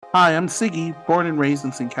Hi, I'm Siggy, born and raised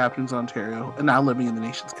in St. Catharines, Ontario, and now living in the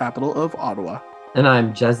nation's capital of Ottawa. And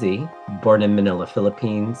I'm Jezzy, born in Manila,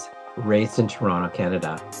 Philippines, raised in Toronto,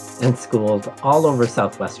 Canada, and schooled all over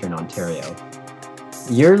southwestern Ontario.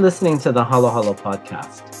 You're listening to the Halo Halo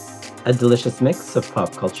podcast, a delicious mix of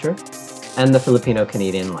pop culture and the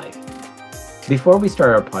Filipino-Canadian life. Before we start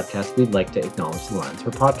our podcast, we'd like to acknowledge the lands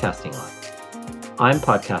we're podcasting on. I'm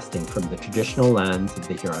podcasting from the traditional lands of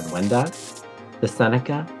the Huron-Wendat, the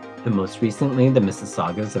Seneca, and most recently the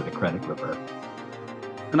Mississaugas of the Credit River.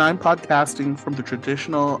 And I'm podcasting from the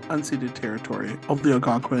traditional unceded territory of the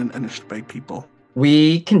Algonquin and Anishinaabe people.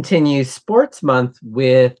 We continue Sports Month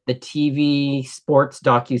with the TV sports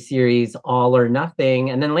docuseries All or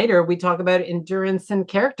Nothing. And then later we talk about endurance and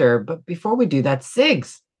character. But before we do that,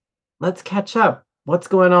 Sigs, let's catch up. What's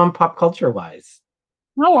going on pop culture-wise?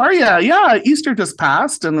 How are you? Yeah, Easter just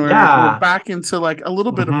passed, and we're back into like a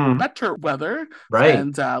little bit of better weather, right?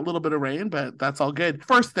 And a little bit of rain, but that's all good.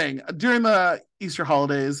 First thing, during the Easter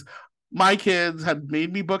holidays, my kids had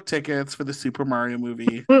made me book tickets for the Super Mario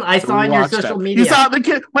movie. I saw on your social media. You saw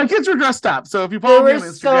my kids were dressed up. So if you follow me on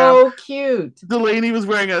Instagram, so cute. Delaney was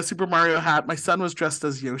wearing a Super Mario hat. My son was dressed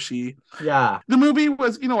as Yoshi. Yeah. The movie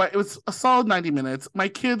was, it was a solid 90 minutes. My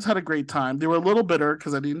kids had a great time. They were a little bitter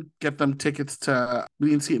because I didn't get them tickets we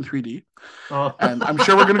didn't see it in 3D. Oh. And I'm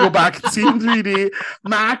sure we're going to go back and see it in 3D.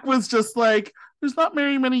 Mac was just like, there's not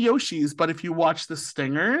very many Yoshis, but if you watch the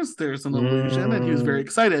stingers, there's an illusion, and he was very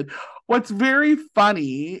excited. What's very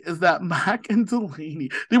funny is that Mac and Delaney,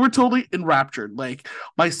 they were totally enraptured. Like,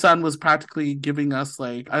 my son was practically giving us,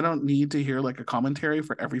 like, I don't need to hear, like, a commentary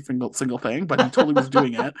for every single thing, but he totally was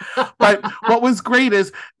doing it. But what was great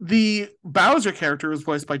is the Bowser character was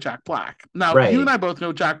voiced by Jack Black. Now, you and I both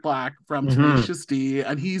know Jack Black from Tenacious D,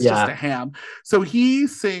 and he's just a ham. So he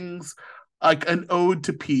sings like an ode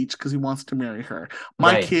to Peach because he wants to marry her.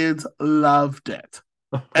 My kids loved it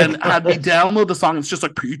and had me download the song. It's just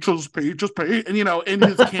like Peaches, and in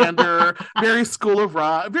his candor, very School of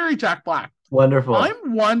Rock, very Jack Black. Wonderful.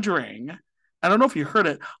 I'm wondering, I don't know if you heard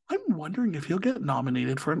it, I'm wondering if he'll get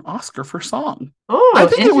nominated for an Oscar for song. Oh, I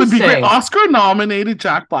think it would be great. Oscar nominated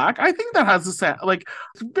Jack Black. I think that has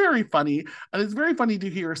it's very funny. And it's very funny to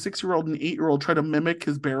hear a 6-year-old and 8-year-old try to mimic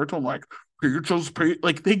his baritone, like,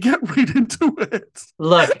 like they get right into it.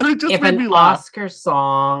 Look, if an Oscar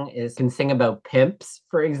song can sing about pimps,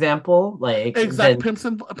 for example, like exactly pimps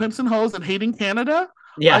and hoes and hating Canada,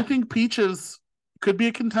 I think Peaches could be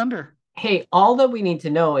a contender. Hey, all that we need to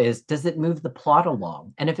know is, does it move the plot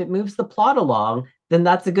along? And if it moves the plot along, then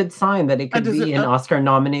that's a good sign that it could be an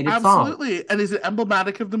Oscar-nominated song. Absolutely. And is it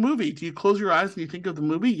emblematic of the movie? Do you close your eyes and you think of the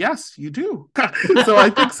movie? Yes, you do. So I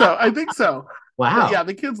think so. Wow. But yeah,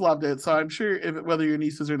 the kids loved it. So I'm sure whether your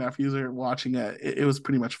nieces or nephews are watching it was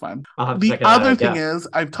pretty much fun. The other thing is,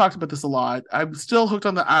 I've talked about this a lot. I'm still hooked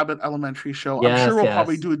on the Abbott Elementary show. I'm sure we'll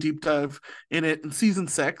probably do a deep dive in it in season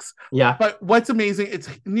 6. Yeah. But what's amazing, it's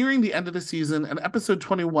nearing the end of the season, and episode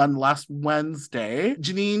 21 last Wednesday,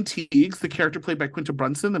 Janine Teagues, the character played by Quinta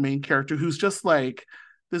Brunson, the main character, who's just like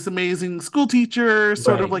this amazing school teacher,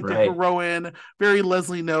 sort of like the heroine, very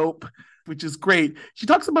Leslie Knope, which is great. She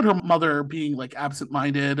talks about her mother being like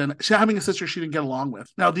absent-minded and she having a sister she didn't get along with.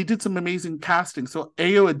 Now, they did some amazing casting. So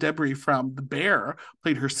Ayo Edebiri from The Bear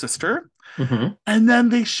played her sister. And then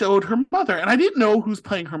they showed her mother. And I didn't know who's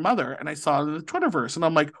playing her mother. And I saw it in the Twitterverse. And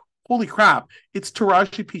I'm like, holy crap, it's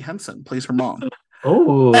Taraji P. Henson plays her mom.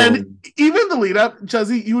 Oh, and even the lead up,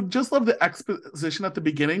 Jezzy, you would just love the exposition at the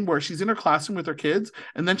beginning where she's in her classroom with her kids,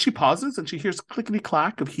 and then she pauses and she hears clickety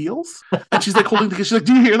clack of heels, and she's like holding the kids. She's like,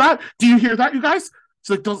 "Do you hear that? Do you hear that, you guys?"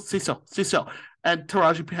 She's like, "Don't stay still, stay still." And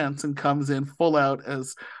Taraji P. Henson comes in full out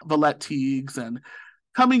as Valette Teagues and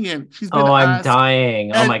coming in. She's been I'm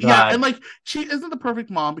dying. Oh my god! Yeah, and like she isn't the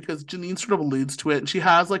perfect mom because Janine sort of alludes to it, and she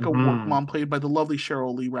has like a work mom played by the lovely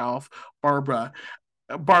Cheryl Lee Ralph, Barbara.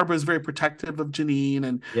 Barbara is very protective of Janine,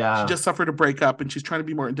 and she just suffered a breakup, and she's trying to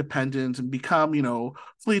be more independent and become,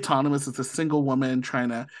 fully autonomous as a single woman trying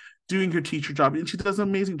to doing her teacher job, and she does an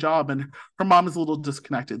amazing job, and her mom is a little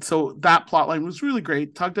disconnected. So that plot line was really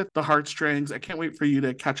great, tugged at the heartstrings. I can't wait for you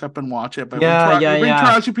to catch up and watch it. But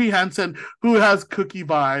Taraji P. Henson, who has cookie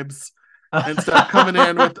vibes and stuff, coming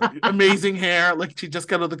in with amazing hair, like she just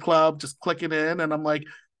got to the club, just clicking in, and I'm like,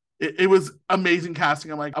 it was amazing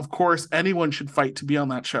casting. I'm like, of course, anyone should fight to be on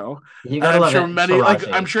that show. You gotta love it.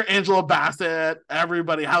 I'm sure Angela Bassett,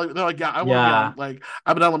 everybody, they're like, yeah, I want to be on, like,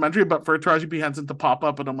 I'm an elementary, but for Taraji P. Henson to pop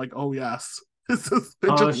up, and I'm like, oh yes. It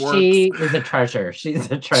Oh, just works. she is a treasure. She's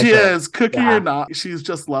a treasure. She is, cooking Yeah. or not. She's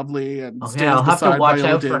just lovely and Okay, stays I'll have to beside watch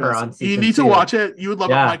Viola out for her Davis. on You season need to 2. watch it. You would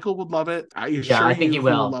love it. Yeah. Michael would love it. I Yeah, assure I think you, he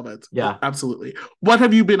will. love it. Yeah. Absolutely. What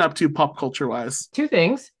have you been up to pop culture wise? 2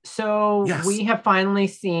 things. So Yes. we have finally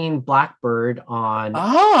seen Blackbird on Apple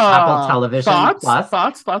Ah, Television Plus.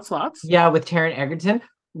 thoughts. Yeah, with Taron Egerton.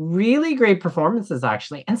 Really great performances,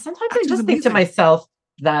 actually. And sometimes I Acting's just think to amazing. myself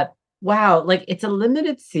that, wow, like it's a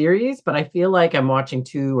limited series, but I feel like I'm watching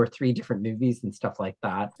 2 or 3 different movies and stuff like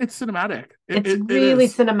that. It's cinematic. It's really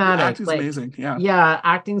is. cinematic. The acting's Like, amazing. Yeah. yeah,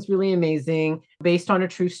 acting's really amazing, based on a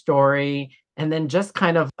true story. And then just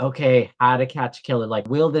kind of, okay, how to catch a killer. Like,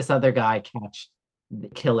 will this other guy catch the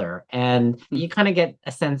killer? And you kind of get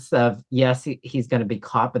a sense of, yes, he's going to be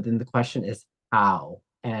caught, but then the question is how?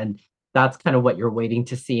 And that's kind of what you're waiting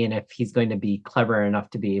to see, and if he's going to be clever enough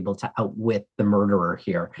to be able to outwit the murderer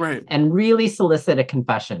here. Right. And really solicit a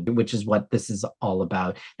confession, which is what this is all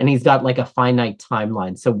about. And he's got like a finite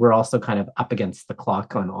timeline. So we're also kind of up against the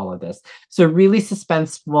clock on all of this. So really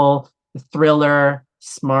suspenseful, thriller,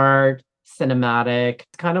 smart, cinematic.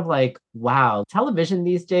 It's kind of like, wow, television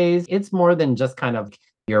these days, it's more than just kind of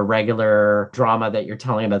your regular drama that you're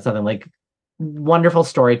telling about something. Like, wonderful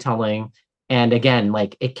storytelling. And again,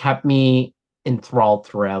 like, it kept me enthralled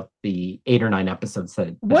throughout the 8 or 9 episodes.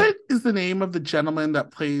 What is the name of the gentleman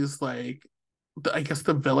that plays, like, I guess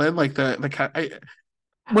the villain, like the cat?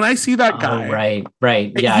 When I see that guy,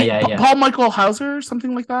 right, yeah. Paul Michael Hauser, or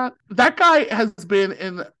something like that. That guy has been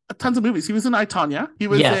in tons of movies. He was in I, Tonya. He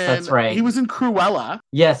was that's right. He was in Cruella.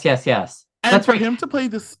 Yes. And that's for right. him to play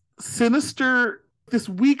this sinister, this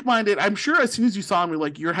weak-minded, I'm sure as soon as you saw him,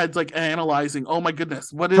 like your head's like analyzing, oh my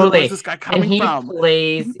goodness, where's this guy coming from?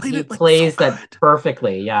 He plays that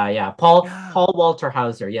perfectly. Yeah. Paul Walter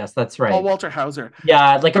Hauser. Yes, that's right. Paul Walter Hauser.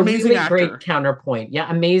 Yeah, like amazing a really actor. great counterpoint. Yeah,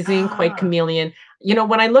 amazing, quite chameleon. You know,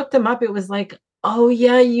 when I looked him up, it was like, oh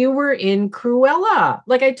yeah, you were in Cruella.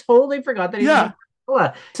 Like, I totally forgot that he was in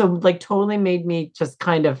Cruella. So like, totally made me just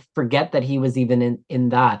kind of forget that he was even in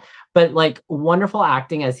that. But like, wonderful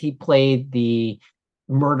acting as he played the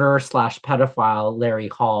murderer / pedophile Larry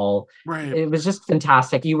Hall. Right. It was just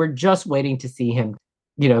fantastic. You were just waiting to see him,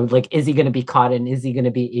 you know, like, is he going to be caught, and is he going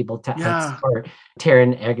to be able to outsmart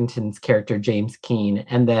Taron Egerton's character James Keene?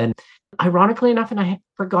 And then, ironically enough, and I had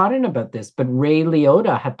forgotten about this, but Ray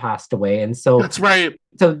Liotta had passed away, and so that's right.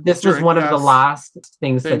 So this was one of the last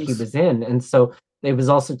things that he was in, and so it was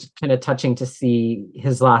also kind of touching to see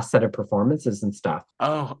his last set of performances and stuff.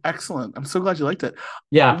 Oh, excellent! I'm so glad you liked it.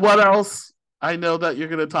 Yeah. What else? I know that you're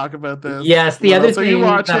going to talk about this. Yes, the other thing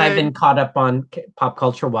that I've been caught up on pop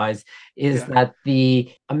culture wise is that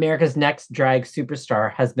the America's Next Drag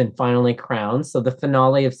Superstar has been finally crowned. So the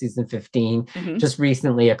finale of season 15 just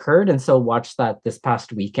recently occurred. And so watched that this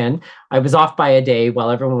past weekend. I was off by a day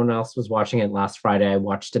while everyone else was watching it last Friday. I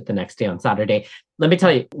watched it the next day on Saturday. Let me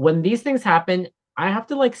tell you, when these things happen, I have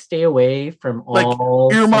to like stay away from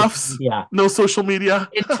all earmuffs. No social media.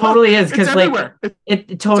 It totally is, because like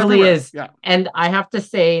it totally is. Yeah. And I have to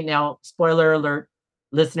say now, spoiler alert,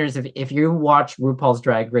 listeners, if you watch RuPaul's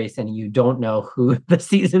Drag Race and you don't know who the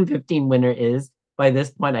season 15 winner is, by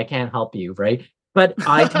this point I can't help you, right? But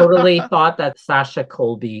I totally thought that Sasha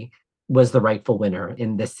Colby was the rightful winner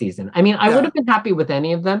in this season. I mean, I would have been happy with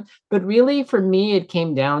any of them, but really for me, it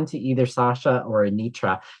came down to either Sasha or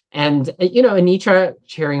Anitra. And, you know, Anitra,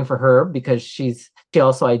 cheering for her because she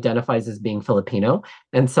also identifies as being Filipino.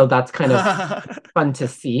 And so that's kind of fun to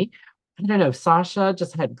see. I don't know, Sasha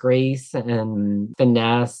just had grace and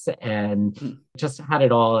finesse and just had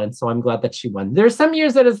it all. And so I'm glad that she won. There's some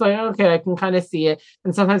years that it's like, okay, I can kind of see it.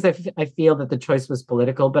 And sometimes I feel that the choice was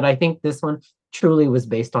political, but I think this one truly was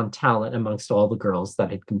based on talent amongst all the girls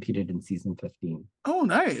that had competed in season 15. Oh,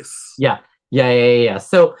 nice. Yeah.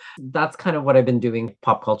 So that's kind of what I've been doing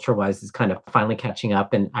pop culture wise, is kind of finally catching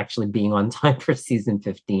up and actually being on time for season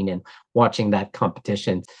 15 and watching that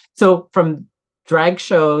competition. So from drag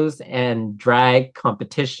shows and drag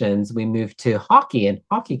competitions, we move to hockey and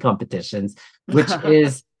hockey competitions, which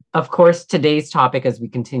is, of course, today's topic as we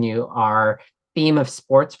continue our theme of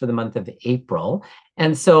sports for the month of April.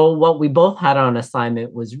 And so what we both had on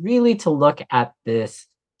assignment was really to look at this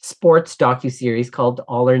sports docuseries called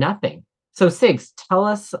All or Nothing. So Sigs, tell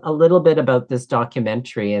us a little bit about this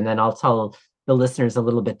documentary, and then I'll tell the listeners a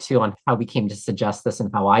little bit too on how we came to suggest this and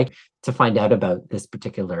how I to find out about this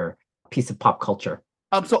particular piece of pop culture.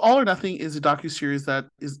 So All or Nothing is a docuseries that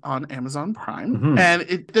is on Amazon Prime.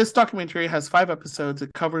 And this documentary has 5 episodes.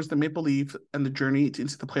 It covers the Maple Leafs and the journey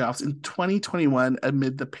into the playoffs in 2021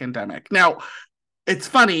 amid the pandemic. Now, It's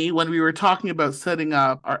funny when we were talking about setting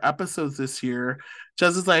up our episodes this year.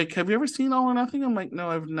 Jez is like, "Have you ever seen All or Nothing?" I'm like, "No,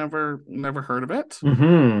 I've never heard of it.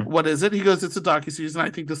 Mm-hmm. What is it?" He goes, "It's a docuseries," and I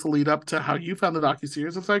think this will lead up to how you found the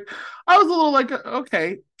docuseries. It's like I was a little like,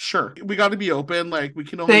 "Okay, sure, we got to be open. Like we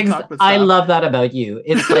can only talk about stuff." I love that about you.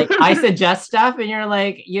 It's like I suggest stuff, and you're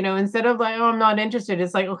like, instead of like, "Oh, I'm not interested,"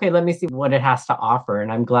 it's like, "Okay, let me see what it has to offer."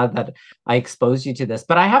 And I'm glad that I exposed you to this.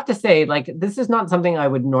 But I have to say, like, this is not something I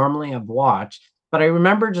would normally have watched. But I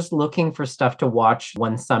remember just looking for stuff to watch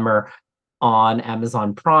one summer on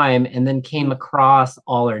Amazon Prime and then came across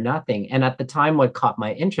All or Nothing. And at the time, what caught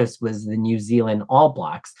my interest was the New Zealand All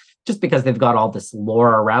Blacks, just because they've got all this lore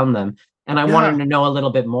around them. And I wanted to know a little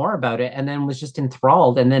bit more about it, and then was just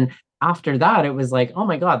enthralled. And then after that, it was like, oh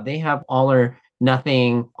my God, they have All or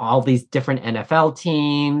Nothing, all these different NFL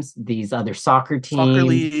teams, these other soccer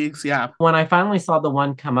leagues. Yeah. When I finally saw the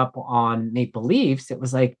one come up on Maple Leafs, it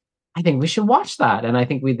was like, I think we should watch that. And I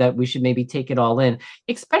think we should maybe take it all in,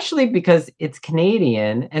 especially because it's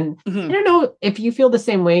Canadian. And I don't know if you feel the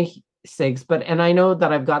same way, Sigs, and I know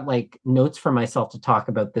that I've got like notes for myself to talk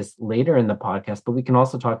about this later in the podcast, but we can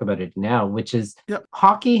also talk about it now, which is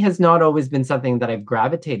hockey has not always been something that I've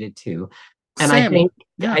gravitated to. And Same.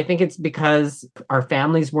 I think it's because our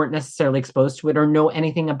families weren't necessarily exposed to it or know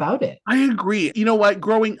anything about it. I agree. You know what?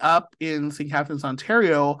 Growing up in St. Catharines,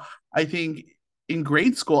 Ontario, I think in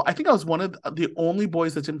grade school, I think I was one of the only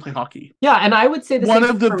boys that didn't play hockey. Yeah, and I would say one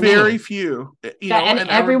of the very few. And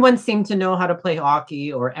everyone seemed to know how to play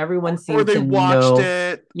hockey, or everyone seemed to know. Or they watched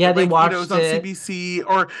it. Yeah, they watched it. It was on CBC,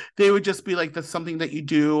 or they would just be like, that's something that you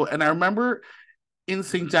do. And I remember in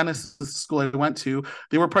St. Denis, the school I went to,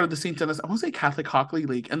 they were part of the St. Denis, I want to say Catholic Hockey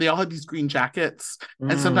League, and they all had these green jackets.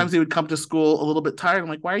 And sometimes they would come to school a little bit tired. I'm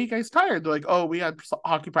like, "Why are you guys tired?" They're like, "Oh, we had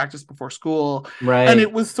hockey practice before school." Right. And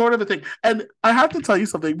it was sort of a thing. And I have to tell you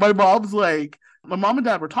something. My mom and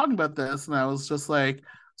dad were talking about this, and I was just like,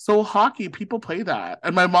 "So hockey, people play that."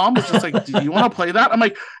 And my mom was just like, "Do you want to play that?" I'm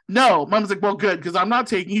like, "No." Mom's like, "Well, good, because I'm not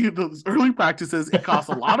taking you to those early practices. It costs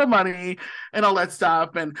a lot of money and all that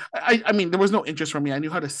stuff." And I mean, there was no interest for me. I knew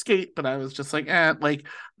how to skate, but I was just like, like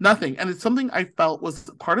nothing. And it's something I felt was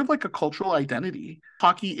part of like a cultural identity.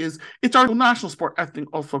 Hockey it's our national sport. I think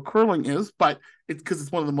also curling is, but it's because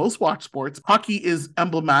it's one of the most watched sports. Hockey is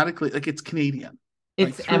emblematically, like, it's Canadian.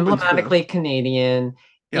 It's like, emblematically Canadian.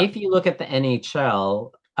 Yeah. If you look at the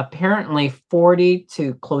NHL, apparently 40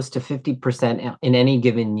 to close to 50% in any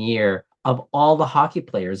given year of all the hockey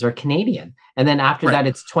players are Canadian. And then after that,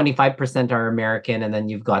 it's 25% are American. And then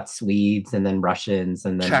you've got Swedes and then Russians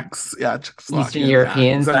and then Czechs, Eastern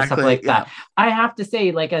Europeans and stuff like that. I have to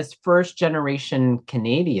say, like, as first generation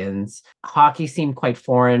Canadians, hockey seemed quite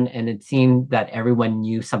foreign, and it seemed that everyone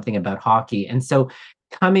knew something about hockey. And so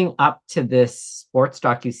coming up to this sports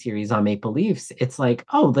docuseries on Maple Leafs, it's like,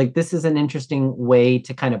 oh, like this is an interesting way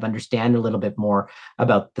to kind of understand a little bit more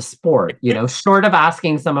about the sport, short of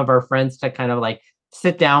asking some of our friends to kind of like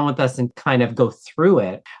sit down with us and kind of go through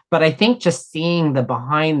it. But I think just seeing the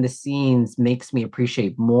behind the scenes makes me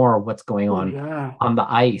appreciate more what's going on on the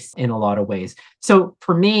ice in a lot of ways. So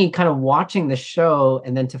for me, kind of watching the show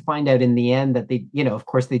and then to find out in the end that they, of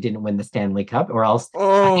course they didn't win the Stanley Cup, or else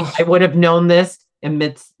I would have known this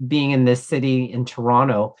amidst being in this city in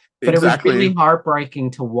Toronto. But it was really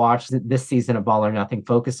heartbreaking to watch this season of All or Nothing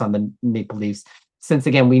focus on the Maple Leafs, since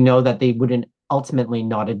again, we know that they wouldn't ultimately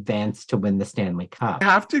not advance to win the Stanley Cup. I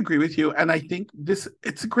have to agree with you. And I think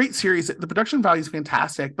it's a great series. The production value is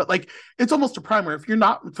fantastic, but like, it's almost a primer. If you're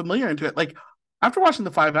not familiar into it, like after watching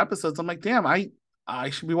the 5 episodes, I'm like, damn, I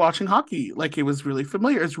should be watching hockey. Like, it was really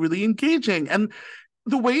familiar. It's really engaging. And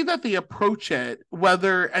the way that they approach it,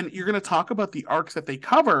 and you're going to talk about the arcs that they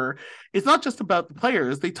cover, it's not just about the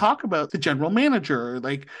players. They talk about the general manager,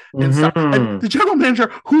 like, and stuff. And the general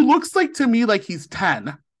manager, who looks like to me like he's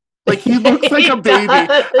 10. Like, he looks like a baby.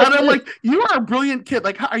 And I'm like, you are a brilliant kid.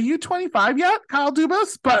 Like, are you 25 yet, Kyle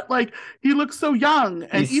Dubas? But like, he looks so young.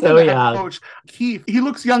 And he's even the head coach, Keith, he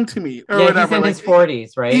looks young to me, or He's whatever. in his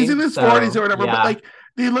 40s, right? He's in his 40s or whatever. But like,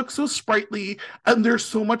 they look so sprightly, and there's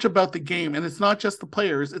so much about the game. And it's not just the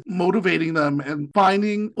players, it's motivating them and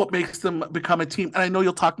finding what makes them become a team. And I know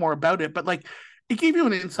you'll talk more about it, but like, it gave you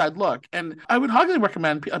an inside look. And I would highly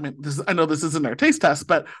recommend, I know this isn't our taste test,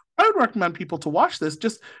 but I would recommend people to watch this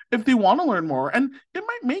just if they want to learn more. And it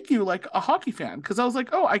might make you like a hockey fan, because I was like,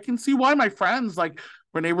 oh, I can see why my friends like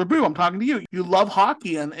Renee Rabu, I'm talking to you. You love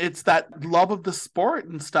hockey, and it's that love of the sport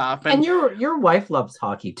and stuff. And your wife loves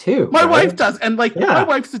hockey too. My wife does. And like, my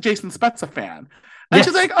wife's a Jason Spezza fan. And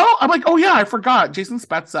she's like, oh, I'm like, oh yeah, I forgot. Jason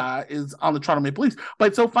Spezza is on the Toronto Maple Leafs. But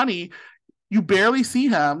it's so funny. you barely see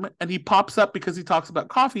him, and he pops up because he talks about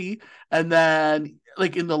coffee, and then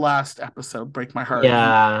like in the last episode, Break My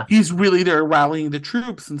Heart, he's really there rallying the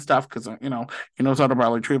troops and stuff, because he knows how to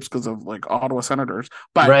rally troops because of like Ottawa Senators.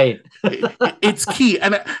 But it's key,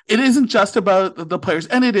 and it isn't just about the players,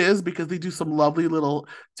 and it is, because they do some lovely little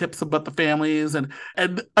tips about the families, and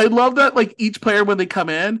I love that, like, each player when they come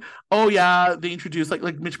in, they introduce like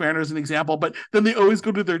Mitch Marner as an example, but then they always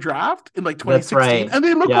go to their draft in like 2016, and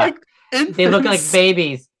they look like infants. They look like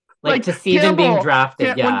babies. Like to see them being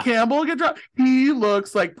drafted, When Campbell get drafted, he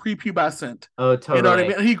looks like prepubescent. Oh, totally. You know what I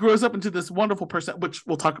mean? And he grows up into this wonderful person, which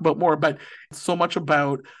we'll talk about more, but it's so much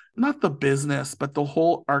about not the business, but the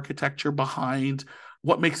whole architecture behind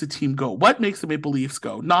what makes a team go, what makes the Maple Leafs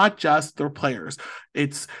go, not just their players.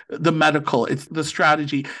 It's the medical, it's the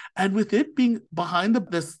strategy. And with it being behind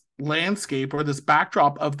this landscape or this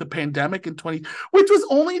backdrop of the pandemic which was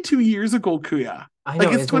only 2 years ago, Kuya. I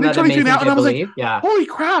know, it's 2022 now, and I was like, holy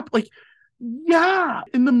crap, like,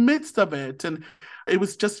 in the midst of it. And it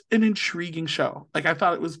was just an intriguing show. Like, I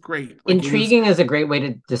thought it was great. Like, intriguing is a great way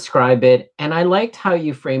to describe it. And I liked how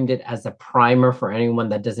you framed it as a primer for anyone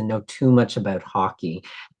that doesn't know too much about hockey.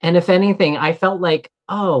 And if anything, I felt like,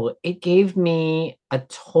 it gave me a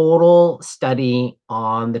total study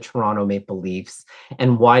on the Toronto Maple Leafs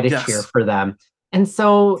and why to cheer for them. And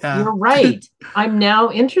so you're right. I'm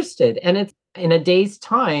now interested. And it's in a day's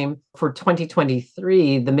time for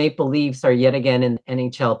 2023, the Maple Leafs are yet again in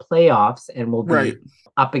NHL playoffs and will be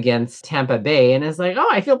up against Tampa Bay. And it's like,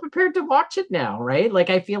 I feel prepared to watch it now, right? Like,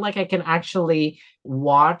 I feel like I can actually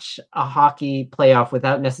watch a hockey playoff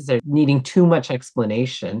without necessarily needing too much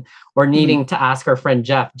explanation or needing to ask our friend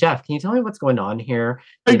Jeff, can you tell me what's going on here?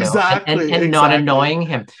 And not annoying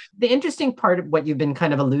him. The interesting part of what you've been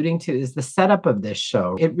kind of alluding to is the setup of this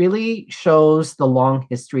show. It really shows the long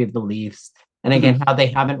history of the Leafs. And again, how they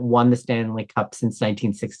haven't won the Stanley Cup since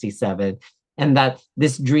 1967. And that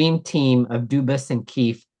this dream team of Dubas and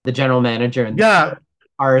Keefe, the general manager, and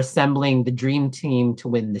are assembling the dream team to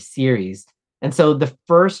win the series. And so the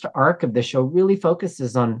first arc of the show really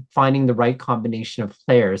focuses on finding the right combination of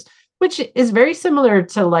players, which is very similar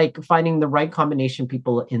to like finding the right combination of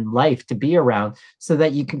people in life to be around so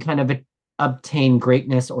that you can kind of obtain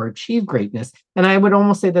greatness or achieve greatness. And I would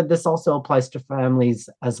almost say that this also applies to families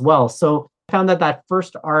as well. So I found that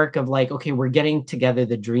first arc of like, okay, we're getting together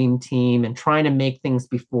the dream team and trying to make things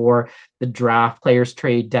before the draft, players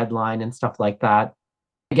trade deadline and stuff like that.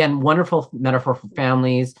 Again, wonderful metaphor for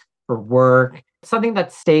families, for work. Something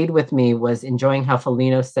that stayed with me was enjoying how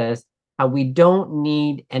Foligno says how we don't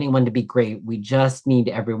need anyone to be great. We just need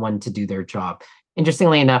everyone to do their job.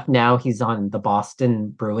 Interestingly enough, now he's on the Boston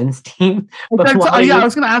Bruins team. I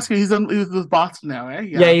was going to ask you, he's with Boston now, eh?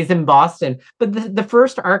 Yeah, he's in Boston. But the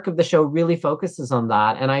first arc of the show really focuses on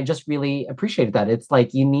that, and I just really appreciated that. It's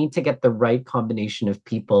like you need to get the right combination of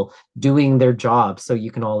people doing their job so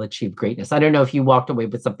you can all achieve greatness. I don't know if you walked away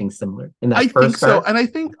with something similar in that first arc. I think so, and I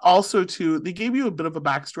think also, too, they gave you a bit of a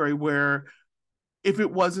backstory where if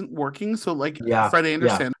it wasn't working, so like Fred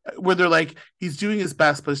Anderson, where they're like, he's doing his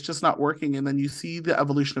best, but it's just not working. And then you see the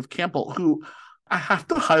evolution of Campbell, who I have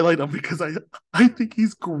to highlight him because I think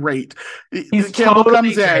he's great. Campbell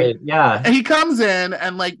comes in. Yeah. And he comes in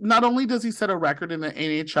and like, not only does he set a record in the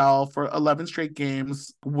NHL for 11 straight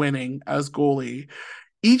games winning as goalie,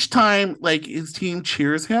 each time like his team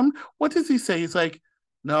cheers him, what does he say? He's like,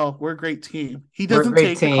 no, we're a great team. He doesn't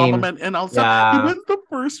take the compliment. And also, he wins the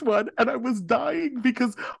first one, and I was dying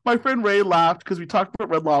because my friend Ray laughed because we talked about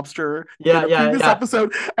Red Lobster in a previous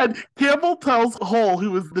episode. And Campbell tells Hull,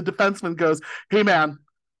 who was the defenseman, goes, hey, man,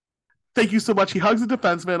 thank you so much. He hugs the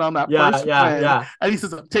defenseman on that first win. And he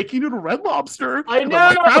says, I'm taking you to Red Lobster. I know.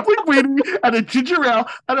 And I'm like, waiting and a ginger ale.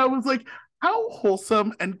 And I was like, how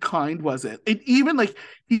wholesome and kind was it? And even like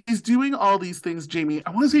he's doing all these things, Jamie. I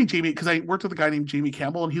want to say Jamie because I worked with a guy named Jamie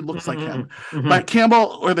Campbell and he looks like him. But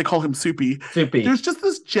Campbell, or they call him Soupy. There's just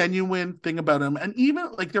this genuine thing about him. And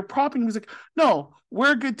even like they're propping him. He's like, no,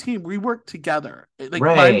 we're a good team. We work together. Like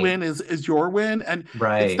my win is your win. And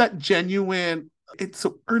it's that genuine, it's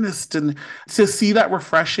so earnest, and to see that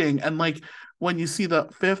refreshing. And like when you see the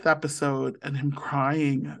 5th episode and him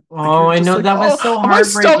crying. I know, like, that was so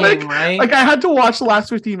heartbreaking, right? Like I had to watch the last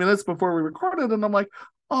 15 minutes before we recorded, and I'm like,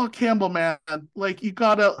 oh, Campbell, man, like you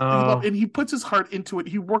gotta, and he puts his heart into it.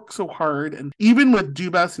 He works so hard. And even with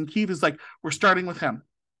Dubas and Keefe, is like, we're starting with him.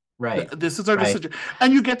 Right. This is our decision.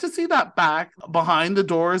 And you get to see that back behind the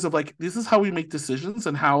doors of like, this is how we make decisions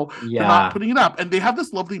and how they're not putting it up. And they have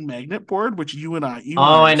this lovely magnet board, which you and I.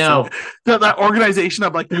 I know. So that organization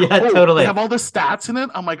of like, totally. They have all the stats in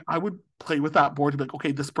it. I'm like, I would play with that board to be like,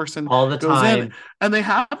 okay, this person all the goes time. In. And they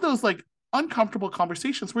have those like uncomfortable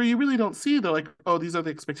conversations where you really don't see, they're like, oh, these are the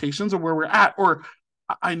expectations or where we're at. Or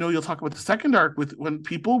I know you'll talk about the second arc with when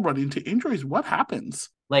people run into injuries, what happens?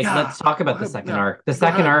 Like, Yeah. let's talk about the second arc. The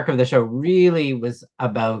second arc of the show really was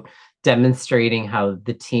about demonstrating how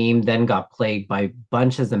the team then got plagued by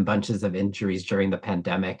bunches and bunches of injuries during the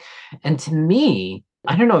pandemic. And to me,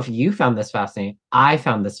 I don't know if you found this fascinating. I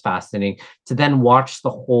found this fascinating to then watch the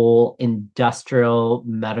whole industrial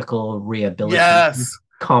medical rehabilitation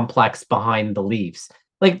complex behind the Leafs.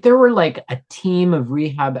 Like, there were like a team of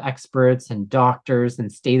rehab experts and doctors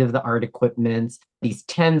and state-of-the-art equipment, these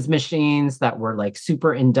TENS machines that were like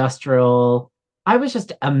super industrial. I was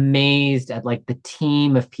just amazed at like the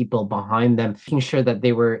team of people behind them, making sure that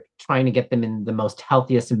they were trying to get them in the most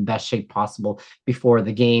healthiest and best shape possible before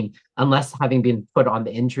the game, unless having been put on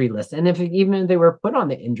the injury list. And even if they were put on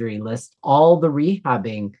the injury list, all the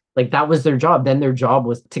rehabbing, like that was their job. Then their job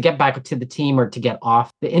was to get back to the team or to get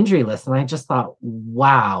off the injury list. And I just thought,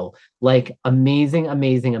 wow, like amazing,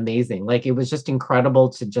 amazing, amazing. Like it was just incredible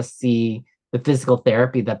to just see the physical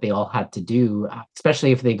therapy that they all had to do,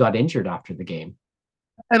 especially if they got injured after the game.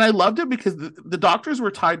 And I loved it because the doctors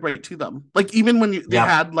were tied right to them. Like even when they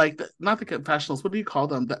had like, not the confessionals, what do you call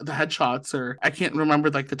them? The headshots, or I can't remember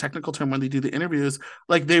like the technical term when they do the interviews,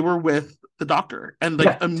 like they were with the doctor and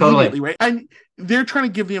like immediately, totally. Right? And they're trying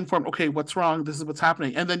to give the informed, okay, what's wrong? This is what's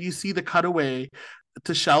happening. And then you see the cutaway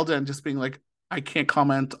to Sheldon just being like, I can't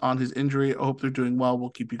comment on his injury. I hope they're doing well. We'll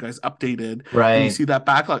keep you guys updated. Right. And you see that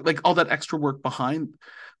backlog, like all that extra work behind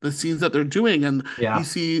the scenes that they're doing. And you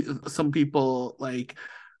see some people like,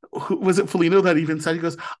 who was it, Foligno, that even said, he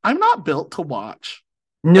goes, I'm not built to watch.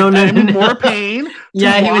 No, I'm in more pain. He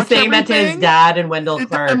was saying that to his dad and Wendell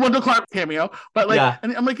Clark. And Wendell Clark cameo. But like,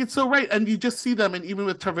 and I'm like, it's so right. And you just see them, and even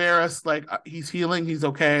with Tavares, like he's healing, he's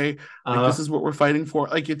okay. Like this is what we're fighting for.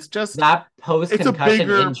 Like it's just that post-concussion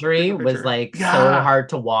injury was like so hard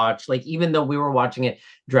to watch. Like even though we were watching it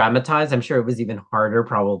dramatized, I'm sure it was even harder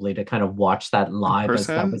probably to kind of watch that live as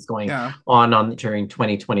that was going on during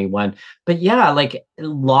 2021. But like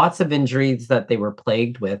lots of injuries that they were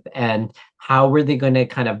plagued with, and how were they going to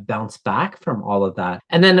kind of bounce back from all of that?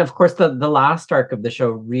 And then, of course, the last arc of the show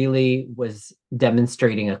really was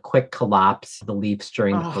demonstrating a quick collapse of the Leafs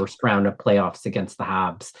during the first round of playoffs against the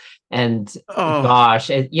Habs. And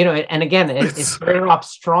and again, it started off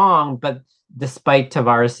strong, but despite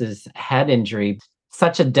Tavares's head injury,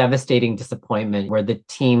 such a devastating disappointment where the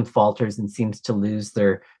team falters and seems to lose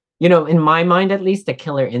their, in my mind, at least, a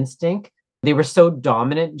killer instinct. They were so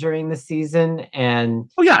dominant during the season, and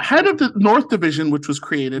head of the North Division, which was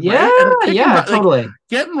created, totally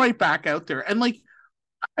getting right back out there. And like,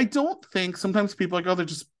 I don't think sometimes people are like, oh, they're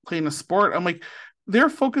just playing a sport. I'm like, they're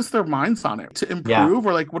focused their minds on it to improve,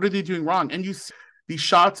 or like, what are they doing wrong? And you see these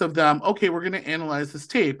shots of them, okay, we're going to analyze this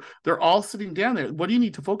tape. They're all sitting down there. What do you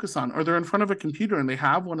need to focus on? Or they're in front of a computer and they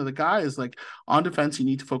have one of the guys like, on defense, you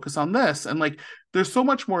need to focus on this. And like, there's so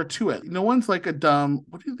much more to it. No one's like a dumb,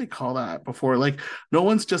 what did they call that before? Like, no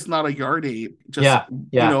one's just not a yard ape, just,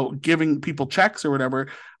 giving people checks or whatever,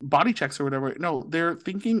 body checks or whatever. No, they're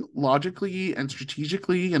thinking logically and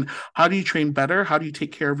strategically. And how do you train better? How do you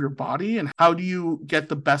take care of your body? And how do you get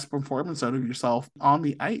the best performance out of yourself on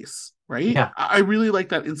the ice? Right? Yeah. I really like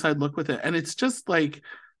that inside look with it. And it's just like,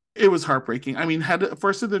 it was heartbreaking. I mean, had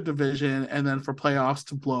first of the division and then for playoffs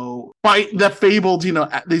to blow by the fabled,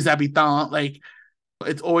 les habitants, like,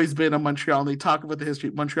 it's always been a Montreal. And they talk about the history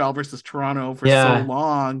of Montreal versus Toronto for so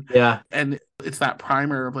long. Yeah. And it's that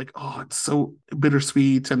primer of like, oh, it's so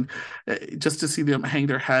bittersweet. And just to see them hang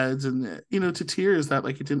their heads and, to tears that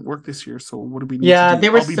like it didn't work this year. So what do we need to do? They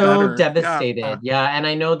were so devastated. Yeah. And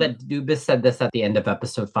I know that Dubas said this at the end of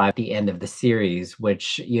episode 5, the end of the series,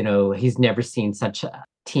 which, he's never seen such a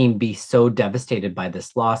team be so devastated by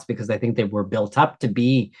this loss, because I think they were built up to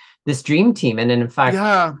be this dream team. And in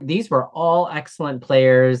fact, these were all excellent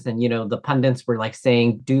players. And, the pundits were like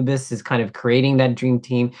saying Dubas is kind of creating that dream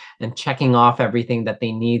team and checking off everything that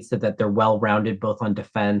they need so that they're well-rounded both on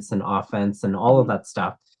defense and offense and all of that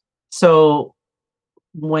stuff. So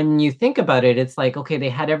when you think about it, it's like, okay, they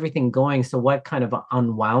had everything going. So what kind of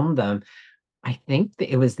unwound them? I think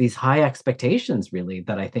it was these high expectations really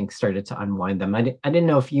that I think started to unwind them. I didn't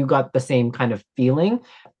know if you got the same kind of feeling.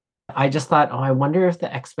 I just thought, I wonder if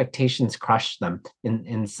the expectations crushed them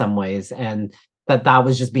in some ways, and that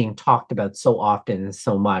was just being talked about so often and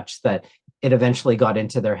so much that it eventually got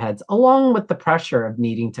into their heads, along with the pressure of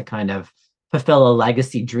needing to kind of fulfill a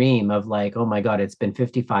legacy dream of like, oh my God, it's been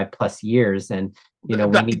 55 plus years and, we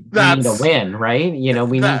need to win, right?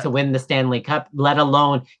 We need to win the Stanley Cup, let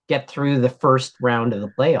alone get through the first round of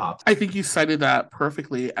the playoffs. I think you cited that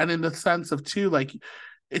perfectly. And in the sense of too, like,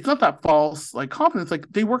 it's not that false like confidence. Like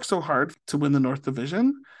they work so hard to win the North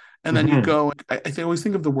Division, and then you Mm-hmm. go. I always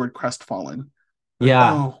think of the word crestfallen. Like,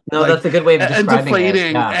 Yeah. oh, No, like that's a good way of and describing it.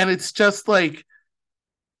 deflating, Yeah. and it's just like.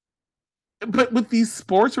 But with these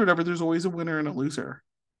sports or whatever, there's always a winner and a loser.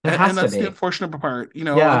 There And has to that's the be. unfortunate part, and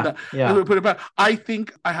Yeah. that I Yeah. would put it back. I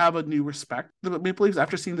think I have a new respect for the Maple Leafs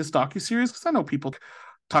after seeing this docuseries because I know people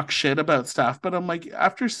talk shit about stuff, but I'm like,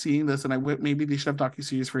 after seeing this, and I went, maybe they should have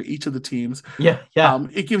docuseries for each of the teams. Yeah. Yeah.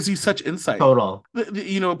 It gives you such insight. Total.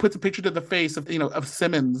 It puts a picture to the face of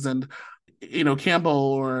Simmons and Campbell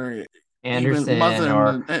or even Anderson Muzzin or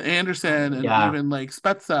and Anderson and yeah. even like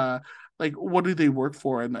Spezza. Like, what do they work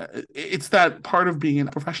for? And it's that part of being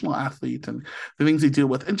a professional athlete and the things they deal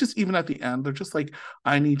with. And just even at the end, they're just like,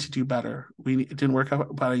 I need to do better. It didn't work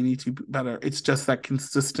out, but I need to do better. It's just that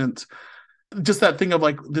consistent, just that thing of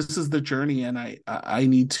like, this is the journey, and I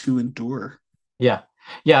need to endure. Yeah.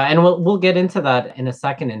 Yeah, and we'll get into that in a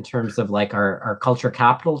second in terms of like our culture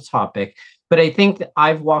capital topic. But I think that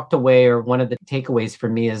I've walked away, or one of the takeaways for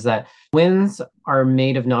me is that wins are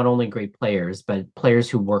made of not only great players, but players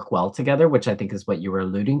who work well together, which I think is what you were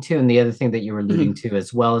alluding to. And the other thing that you were alluding to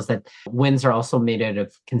as well is that wins are also made out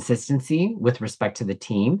of consistency with respect to the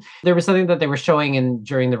team. There was something that they were showing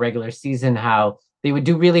during the regular season, how they would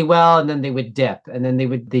do really well and then they would dip, and then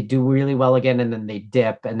they do really well again and then they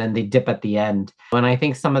dip, and then they dip at the end. And I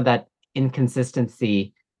think some of that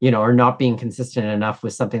inconsistency, or not being consistent enough,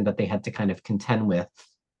 was something that they had to kind of contend with.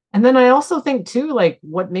 And then I also think too, like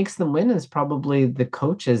what makes them win is probably the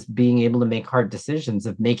coaches being able to make hard decisions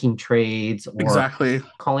of making trades or Exactly.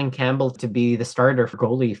 calling Campbell to be the starter for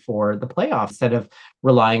goalie for the playoffs instead of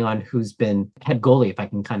relying on who's been head goalie, if I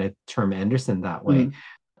can kind of term Anderson that way.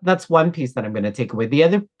 That's one piece that I'm going to take away. The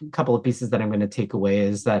other couple of pieces that I'm going to take away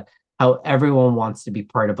is that how everyone wants to be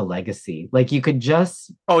part of a legacy. Like you could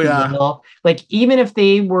just, like even if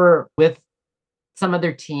they were with some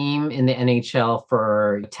other team in the NHL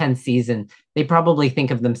for 10 seasons, they probably think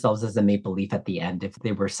of themselves as a Maple Leaf at the end if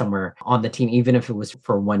they were somewhere on the team, even if it was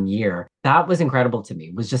for 1 year. That was incredible to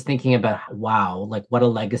me, was just thinking about, wow, like what a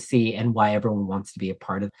legacy, and why everyone wants to be a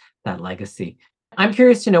part of that legacy. I'm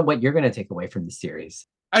curious to know what you're going to take away from the series.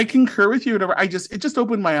 I concur with you. Whatever. It just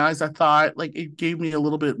opened my eyes. I thought like it gave me a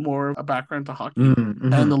little bit more of a background to hockey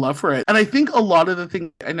and the love for it. And I think a lot of the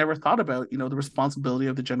things I never thought about, the responsibility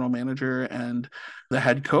of the general manager and the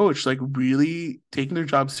head coach, like really taking their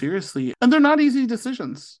job seriously. And they're not easy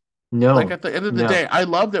decisions. No. Like at the end of the day, I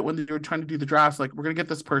love that when they were trying to do the drafts, like we're going to get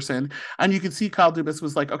this person. And you can see Kyle Dubas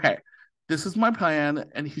was like, okay, this is my plan,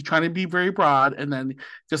 and he's trying to be very broad, and then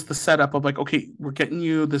just the setup of like, okay, we're getting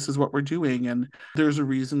you, this is what we're doing, and there's a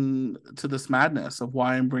reason to this madness of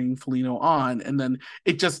why I'm bringing Foligno on, and then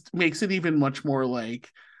it just makes it even much more like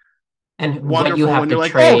and wonderful when you're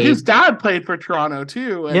like, oh, his dad played for Toronto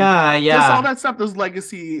too, and just all that stuff, those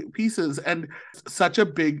legacy pieces, and such a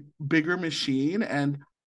bigger machine. And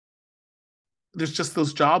there's just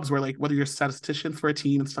those jobs where, like, whether you're a statistician for a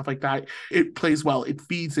team and stuff like that, it plays well. It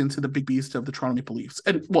feeds into the big beast of the Toronto Maple Leafs,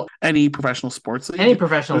 and any professional sports league.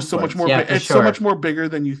 There's so much more. It's so much more bigger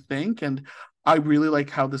than you think, and I really like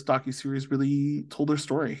how this docuseries really told their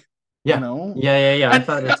story. Yeah, yeah. And I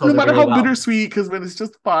thought it no matter how bittersweet, because when it's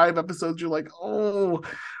just 5 episodes, you're like, oh.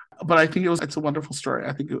 But I think it's a wonderful story.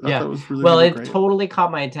 I thought it was really well, really it great. Totally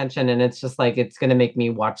caught my attention, and it's just like it's going to make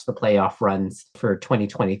me watch the playoff runs for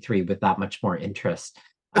 2023 with that much more interest.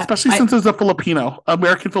 Especially since there's a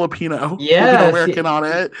American Filipino, American on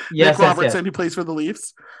it. Nick Robertson, who plays for the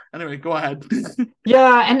Leafs. Anyway, go ahead.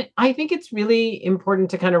 Yeah, and I think it's really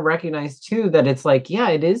important to kind of recognize too that it's like,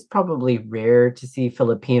 it is probably rare to see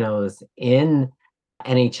Filipinos in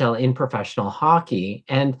NHL, in professional hockey.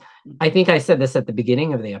 And I think I said this at the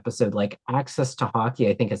beginning of the episode, like access to hockey,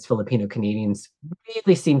 I think as Filipino Canadians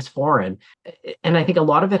really seems foreign. And I think a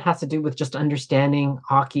lot of it has to do with just understanding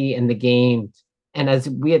hockey and the game. And as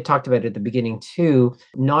we had talked about at the beginning too,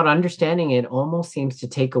 not understanding it almost seems to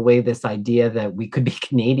take away this idea that we could be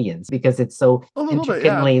Canadians, because it's so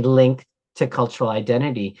intricately linked to cultural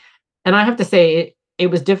identity. And I have to say, it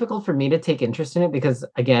was difficult for me to take interest in it because,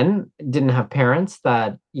 again, didn't have parents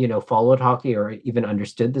that, followed hockey or even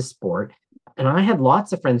understood the sport. And I had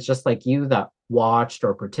lots of friends just like you that watched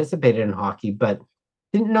or participated in hockey, but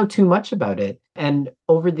didn't know too much about it. And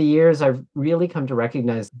over the years, I've really come to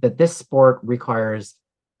recognize that this sport requires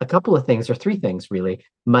a couple of things, or 3 things really.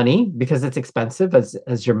 Money, because it's expensive,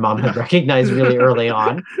 as your mom had recognized really early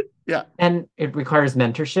on. Yeah. And it requires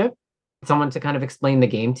mentorship, someone to kind of explain the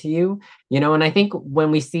game to you, and I think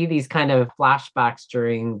when we see these kind of flashbacks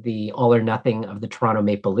during the All or Nothing of the Toronto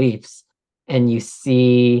Maple Leafs, and you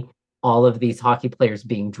see all of these hockey players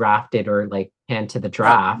being drafted, or like and to the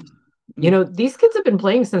draft. These kids have been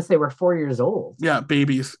playing since they were 4 years old. Yeah,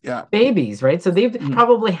 babies. Yeah. Babies, right? So they've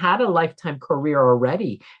probably had a lifetime career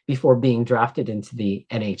already before being drafted into the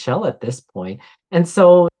NHL at this point. And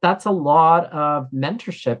so that's a lot of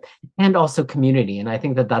mentorship and also community. And I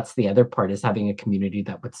think that that's the other part, is having a community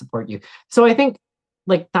that would support you. So I think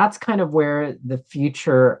like that's kind of where the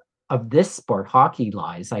future of this sport, hockey,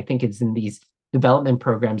 lies. I think it's in these development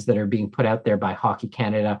programs that are being put out there by Hockey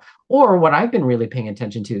Canada, or what I've been really paying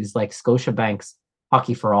attention to is like Scotiabank's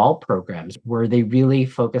Hockey for All programs, where they really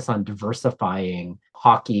focus on diversifying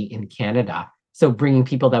hockey in Canada. So bringing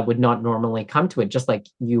people that would not normally come to it, just like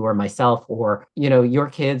you or myself, or, your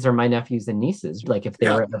kids or my nephews and nieces, like if they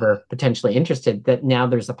were ever potentially interested, that now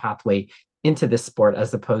there's a pathway into this sport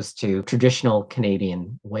as opposed to traditional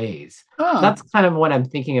Canadian ways. That's kind of what I'm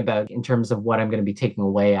thinking about in terms of what I'm going to be taking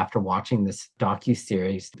away after watching this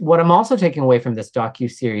docuseries. What I'm also taking away from this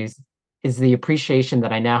docuseries is the appreciation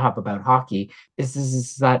that I now have about hockey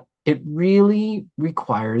is that it really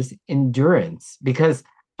requires endurance, because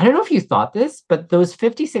I don't know if you thought this, but those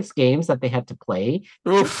 56 games that they had to play,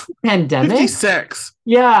 pandemic. 56.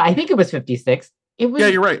 Yeah, I think it was 56. It was. Yeah,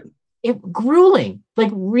 you're right. Grueling, like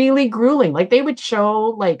really grueling. Like they would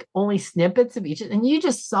show like only snippets of each, and you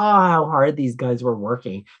just saw how hard these guys were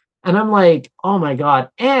working. And I'm like, oh my God.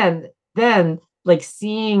 And then like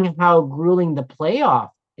seeing how grueling the playoff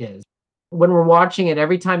is. When we're watching it,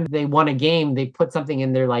 every time they won a game, they put something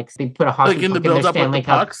in there, like they put a hockey like in the puck in build their up with Stanley the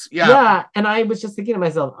Cup. pucks. Yeah. And I was just thinking to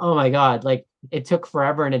myself, oh my God, like it took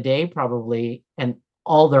forever and a day probably, and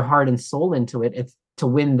all their heart and soul into it. It's to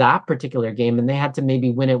win that particular game, and they had to maybe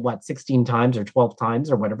win it 16 times or 12 times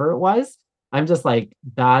or whatever it was. I'm just like,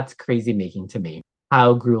 that's crazy making to me,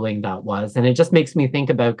 how grueling that was. And it just makes me think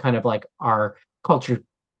about kind of like our culture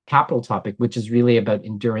capital topic, which is really about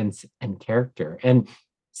endurance and character. And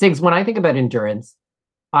Sigs, when I think about endurance,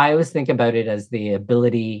 I always think about it as the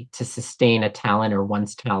ability to sustain a talent or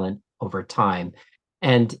one's talent over time.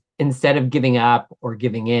 And instead of giving up or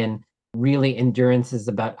giving in, really endurance is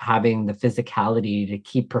about having the physicality to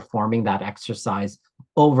keep performing that exercise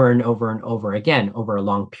over and over and over again over a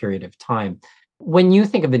long period of time. When you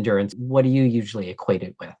think of endurance, what do you usually equate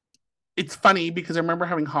it with? It's funny because I remember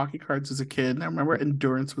having hockey cards as a kid, and I remember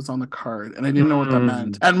endurance was on the card, and I didn't know what that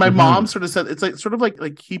meant. And my mom sort of said it's like sort of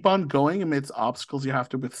like keep on going amidst obstacles you have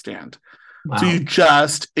to withstand. Wow. So you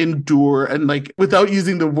just endure, and like without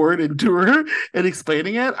using the word endure and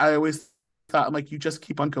explaining it, I always thought, I'm like, you just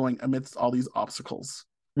keep on going amidst all these obstacles.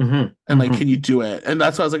 And like, can you do it? And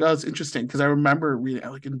that's why I was like, oh, it's interesting, because I remember reading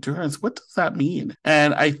like endurance. What does that mean?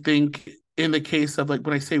 And I think in the case of like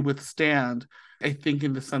when I say withstand, I think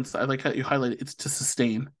in the sense that I like how you highlighted, it's to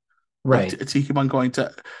sustain. Right. Like to keep on going.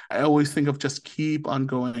 I always think of just keep on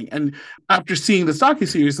going. And after seeing this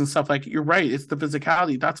docuseries and stuff, like, you're right, it's the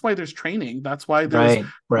physicality. That's why there's training. That's why there's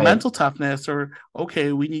mental toughness, or,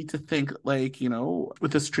 okay, we need to think like,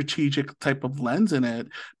 with a strategic type of lens in it,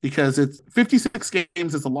 because it's 56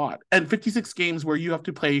 games is a lot. And 56 games where you have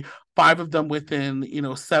to play 5 of them within,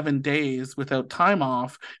 7 days without time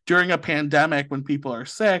off during a pandemic when people are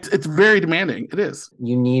sick. It's very demanding. It is.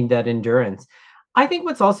 You need that endurance. I think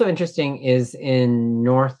what's also interesting is in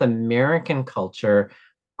North American culture,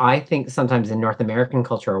 I think sometimes in North American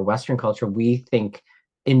culture or Western culture, we think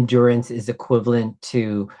endurance is equivalent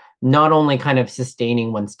to not only kind of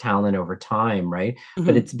sustaining one's talent over time, right?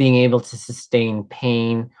 But it's being able to sustain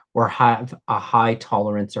pain or have a high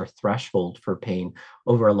tolerance or threshold for pain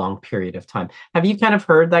over a long period of time. Have you kind of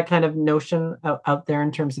heard that kind of notion out there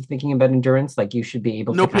in terms of thinking about endurance? Like you should be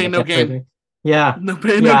able no to pain, no gain. Further? Yeah. No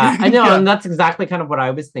pain, no gain. I know. And that's exactly kind of what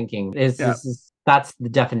I was thinking that's the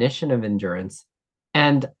definition of endurance.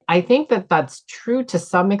 And I think that that's true to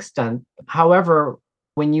some extent. However,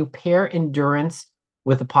 when you pair endurance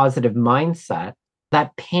with a positive mindset,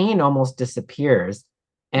 that pain almost disappears.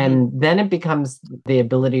 And then it becomes the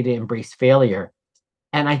ability to embrace failure.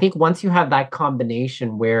 And I think once you have that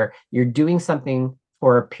combination where you're doing something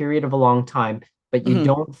for a period of a long time, but you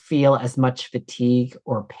don't feel as much fatigue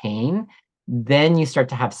or pain, then you start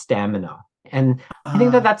to have stamina. And I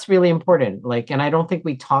think that that's really important. And I don't think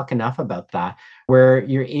we talk enough about that, where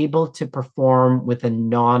you're able to perform with a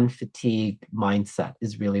non-fatigue mindset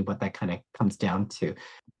is really what that kind of comes down to.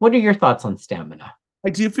 What are your thoughts on stamina? I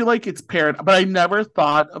do feel like it's paired, but I never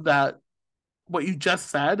thought of that. What you just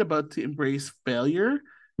said about to embrace failure.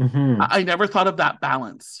 I never thought of that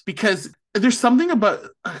balance, because there's something about,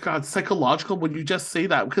 psychological when you just say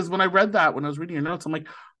that. Because when I read that, when I was reading your notes, I'm like,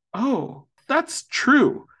 oh, that's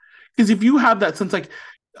true. Because if you have that sense, like,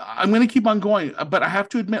 I'm going to keep on going, but I have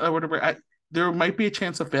to admit, or whatever, there might be a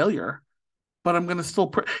chance of failure. but I'm gonna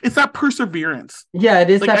still. It's that perseverance. Yeah, it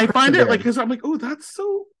is like that I find it like perseverance. because I'm like, oh, that's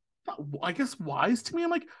so, I guess, wise to me. I'm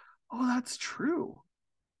like, oh, that's true.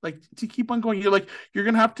 Like to keep on going, you're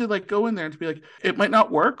gonna have to like go in there and to be like, it might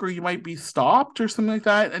not work, or you might be stopped or something like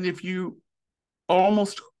that. And if you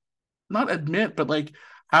almost not admit, but like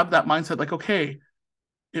have that mindset, like, okay,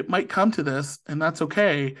 it might come to this, and that's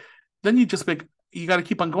okay. Then you just like, you got to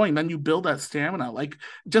keep on going. Then you build that stamina. Like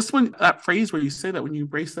just when that phrase where you say that when you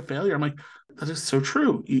embrace the failure, I'm like, that is so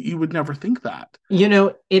true. You would never think that.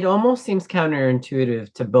 It almost seems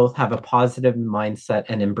counterintuitive to both have a positive mindset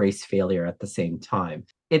and embrace failure at the same time.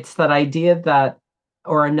 It's that idea that,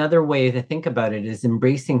 or another way to think about it is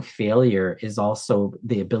embracing failure is also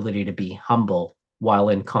the ability to be humble while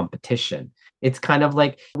in competition. It's kind of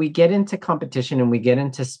like we get into competition and we get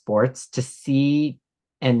into sports to see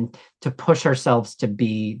and to push ourselves to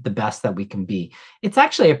be the best that we can be. It's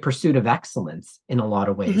actually a pursuit of excellence in a lot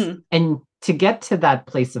of ways. Mm-hmm. And to get to that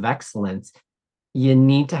place of excellence, you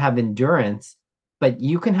need to have endurance, but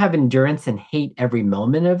you can have endurance and hate every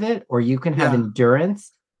moment of it, or you can have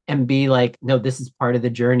endurance and be like, no, this is part of the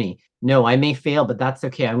journey. No, I may fail, but that's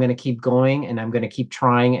okay. I'm going to keep going and I'm going to keep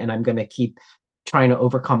trying and I'm going to keep trying to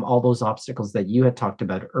overcome all those obstacles that you had talked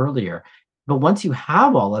about earlier. But once you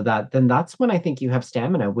have all of that, then that's when I think you have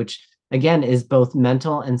stamina, which again is both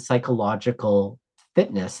mental and psychological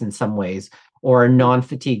fitness in some ways, or a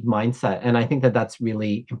non-fatigue mindset. And I think that that's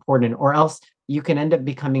really important, or else you can end up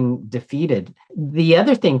becoming defeated. The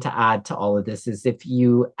other thing to add to all of this is if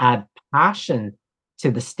you add passion to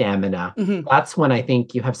the stamina, that's when I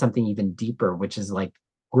think you have something even deeper, which is like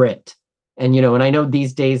grit. And, and I know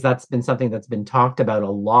these days that's been something that's been talked about a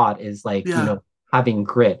lot is like, having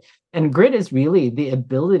grit. And grit is really the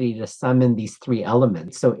ability to summon these three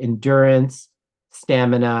elements. So endurance,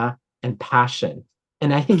 stamina, and passion.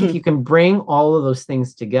 And I think if you can bring all of those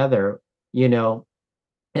things together,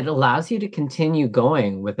 it allows you to continue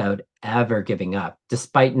going without ever giving up,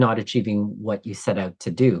 despite not achieving what you set out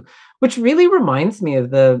to do, which really reminds me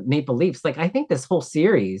of the Maple Leafs. Like, I think this whole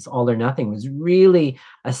series, All or Nothing, was really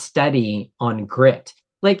a study on grit.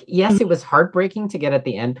 Like, yes, it was heartbreaking to get at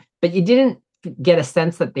the end, but you didn't get a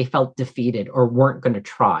sense that they felt defeated or weren't going to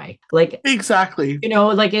try. Like, exactly.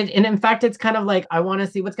 Like it, and in fact, it's kind of like, I want to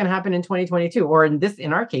see what's going to happen in 2022, or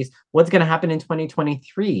in our case, what's going to happen in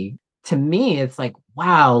 2023. To me, it's like,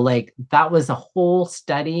 wow, like that was a whole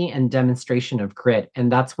study and demonstration of grit.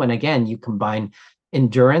 And that's when, again, you combine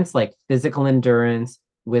endurance, like physical endurance,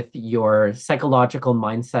 with your psychological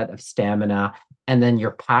mindset of stamina, and then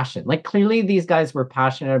your passion. Like clearly these guys were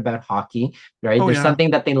passionate about hockey, right? There's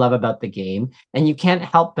something that they love about the game, and you can't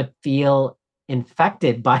help but feel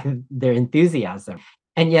infected by their enthusiasm.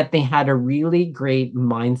 And yet they had a really great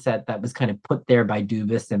mindset that was kind of put there by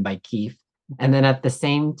Dubas and by Keefe. And then at the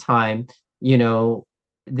same time,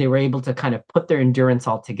 they were able to kind of put their endurance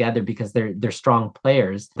all together because they're strong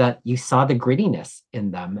players, that you saw the grittiness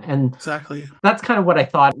in them. And exactly, that's kind of what I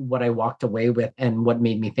thought, what I walked away with, and what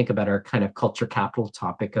made me think about our kind of culture capital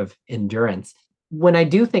topic of endurance. When I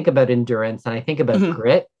do think about endurance and I think about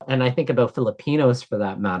grit, and I think about Filipinos for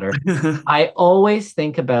that matter, I always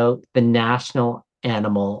think about the national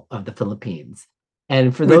animal of the Philippines.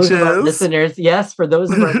 And for those of our listeners, for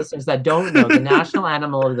those of our listeners that don't know, the national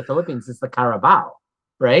animal of the Philippines is the carabao,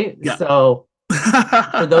 right? Yeah. So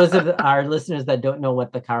for those of our listeners that don't know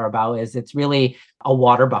what the carabao is, it's really a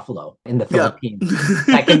water buffalo in the Philippines.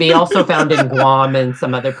 That can be also found in Guam and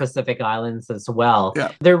some other Pacific islands as well.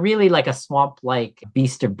 Yeah. They're really like a swamp-like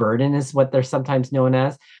beast of burden is what they're sometimes known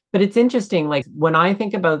as. But it's interesting, like when I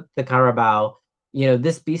think about the carabao,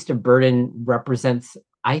 this beast of burden represents,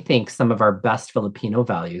 I think, some of our best Filipino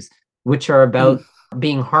values, which are about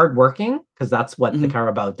being hardworking, because that's what the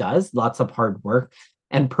carabao does, lots of hard work,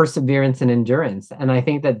 and perseverance and endurance. And I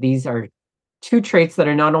think that these are two traits that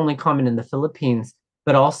are not only common in the Philippines,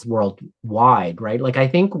 but also worldwide, right? Like I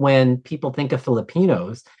think when people think of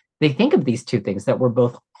Filipinos, they think of these two things, that we're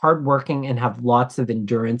both hardworking and have lots of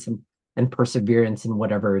endurance and perseverance in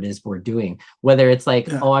whatever it is we're doing. Whether it's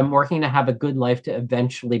like, oh, I'm working to have a good life to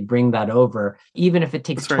eventually bring that over. Even if it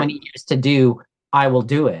takes 20 years to do, I will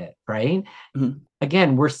do it, right?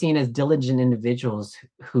 Again, we're seen as diligent individuals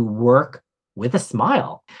who work with a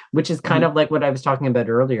smile, which is kind of like what I was talking about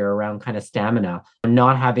earlier around kind of stamina,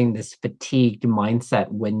 not having this fatigued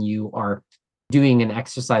mindset when you are doing an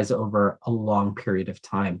exercise over a long period of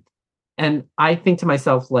time. And I think to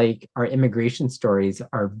myself, like our immigration stories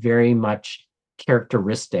are very much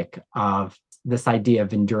characteristic of this idea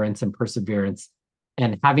of endurance and perseverance,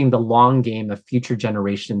 and having the long game of future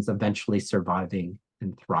generations eventually surviving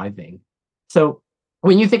and thriving. So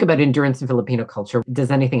When you think about endurance in Filipino culture,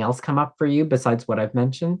 does anything else come up for you besides what I've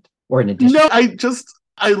mentioned? Or in addition? No,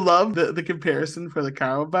 I love the comparison for the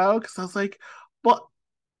Carabao, because I was like, well,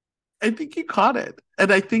 I think you caught it.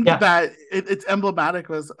 And I think that it's emblematic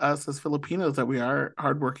of us as Filipinos that we are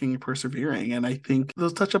hardworking and persevering. And I think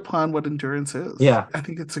those touch upon what endurance is. Yeah. I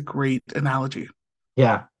think it's a great analogy.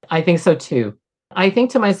 Yeah, I think so too. I think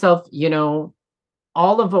to myself,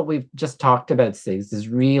 all of what we've just talked about, Sigs, is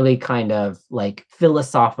really kind of like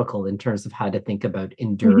philosophical in terms of how to think about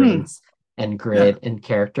endurance and grit and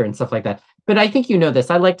character and stuff like that. But I think this.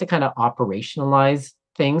 I like to kind of operationalize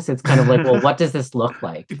things. It's kind of like, well, what does this look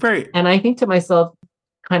like? Right. And I think to myself,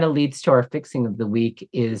 kind of leads to our fixing of the week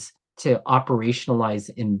is to operationalize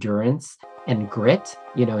endurance and grit,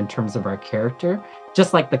 in terms of our character,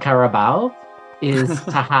 just like the Carabao is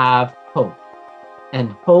to have hope.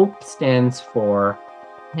 And hope stands for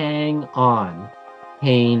hang on,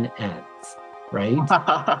 pain ends, right?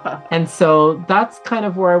 And so that's kind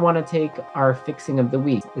of where I want to take our fixing of the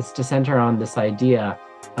week, is to center on this idea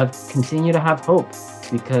of continue to have hope,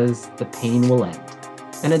 because the pain will end.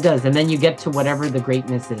 And it does. And then you get to whatever the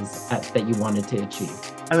greatness is that you wanted to achieve.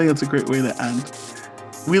 I think that's a great way to end.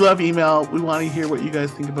 We love email. We want to hear what you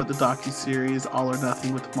guys think about the docuseries All or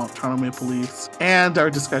Nothing with the Toronto Maple Leafs, and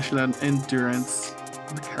our discussion on endurance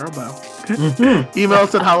in the Carabao. Email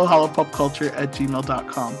us at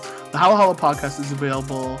halohalopopculture@gmail.com. The Halo Halo podcast is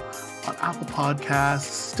available on Apple Podcasts,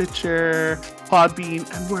 Stitcher, Podbean,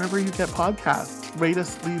 and wherever you get podcasts. Rate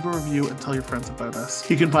us, leave a review, and tell your friends about us.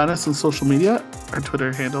 You can find us on social media. Our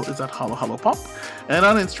Twitter handle is at halohalopop, and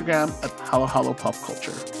on Instagram at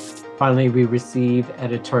halohalopopculture. Finally, we receive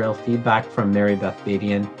editorial feedback from Mary Beth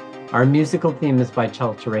Badian. Our musical theme is by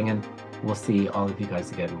Chel Turingen. We'll see all of you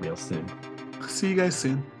guys again real soon. See you guys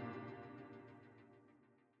soon.